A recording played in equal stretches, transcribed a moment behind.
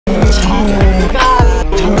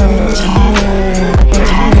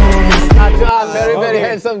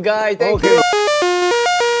handsome guy. Thank you.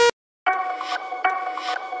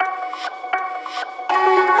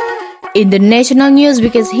 In the national news,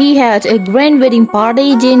 because he had a grand wedding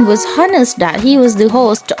party, Jin was honest that he was the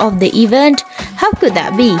host of the event. How could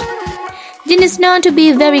that be? Jin is known to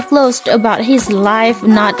be very closed about his life,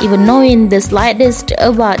 not even knowing the slightest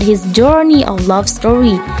about his journey or love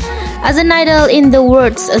story. As an idol in the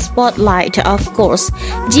world's spotlight, of course,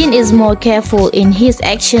 Jin is more careful in his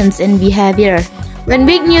actions and behavior. When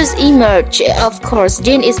big news emerged, of course,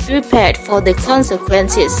 Jin is prepared for the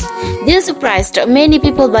consequences. Jin surprised many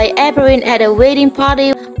people by appearing at a wedding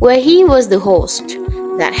party where he was the host.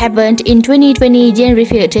 That happened in 2020. Jin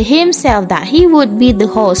revealed to himself that he would be the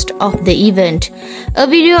host of the event. A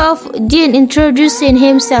video of Jin introducing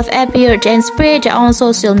himself appeared and spread on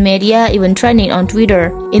social media, even trending on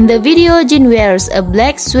Twitter. In the video, Jin wears a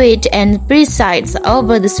black suit and presides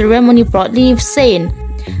over the ceremony proudly, saying,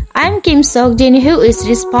 "I'm Kim Sok-jin, who is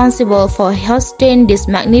responsible for hosting this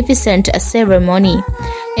magnificent ceremony."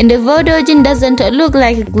 In the photo, Jin doesn't look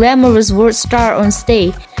like a glamorous world star on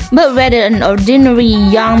stage, but rather an ordinary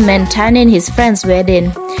young man attending his friend's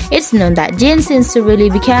wedding. It's known that Jin sincerely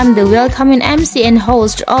became the welcoming MC and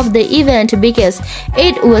host of the event because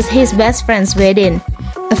it was his best friend's wedding.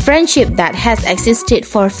 A friendship that has existed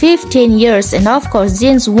for 15 years, and of course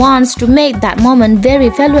Jin wants to make that moment very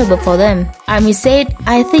valuable for them. Army said,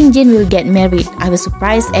 "I think Jin will get married. I was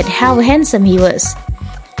surprised at how handsome he was."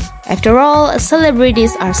 "After all,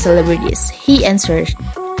 celebrities are celebrities," he answered.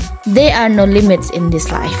 "There are no limits in this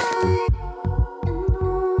life."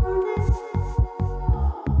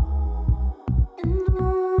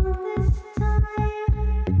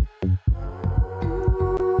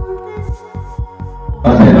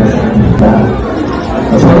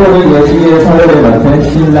 서로를 예식의 사회를 맡은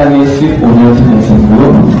신랑의 15년 친구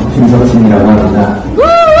김석진이라고 합니다.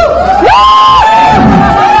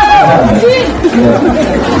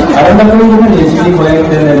 아름답고 행복한 예식이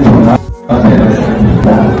거행되는 동안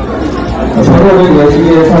서로를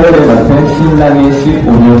예식의 사회를 맡은 신랑의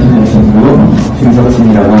 15년 친구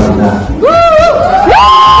김석진이라고 합니다.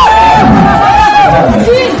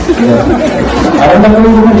 아름답고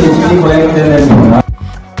행복한 예식이 거행되는 동안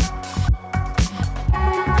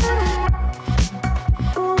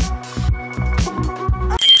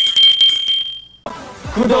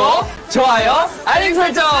구독, 좋아요, 알림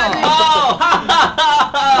설정.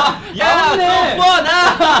 야,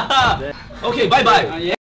 뻔. 오케이,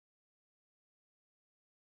 바이바이.